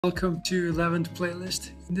Welcome to 11th playlist.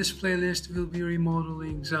 In this playlist, we'll be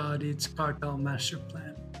remodeling Zaha Hadid's Kartal master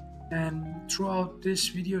plan. And throughout this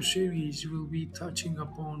video series, we'll be touching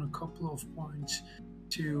upon a couple of points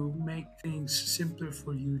to make things simpler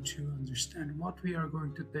for you to understand what we are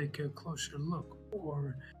going to take a closer look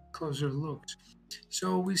or closer looks.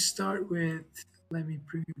 So we start with, let me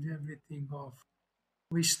preview everything off.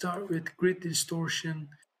 We start with grid distortion.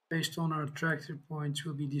 Based on our attractor points,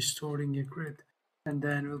 we'll be distorting a grid, and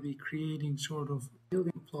then we'll be creating sort of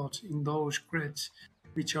building plots in those grids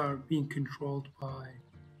which are being controlled by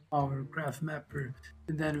our graph mapper,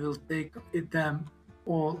 and then we'll take them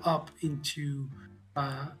all up into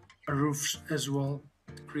roofs as well,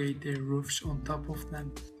 create their roofs on top of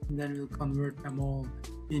them, and then we'll convert them all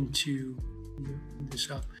into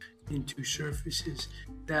into surfaces.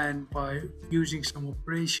 Then by using some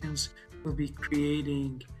operations, we'll be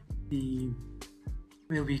creating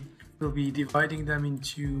we'll be dividing them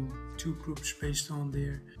into two groups based on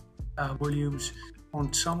their volumes.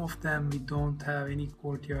 On some of them we don't have any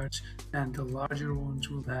courtyards, and the larger ones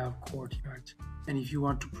will have courtyards. And if you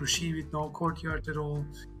want to proceed with no courtyards at all,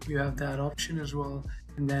 you have that option as well.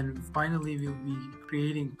 And then finally we'll be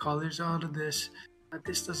creating colors out of this.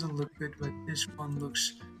 This doesn't look good, but this one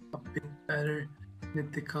looks a bit better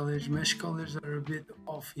with the colors. Mesh colors are a bit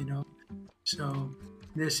off, so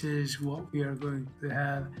this is what we are going to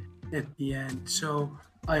have at the end. So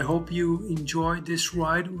I hope you enjoyed this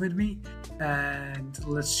ride with me, and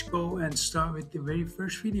let's go and start with the very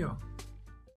first video.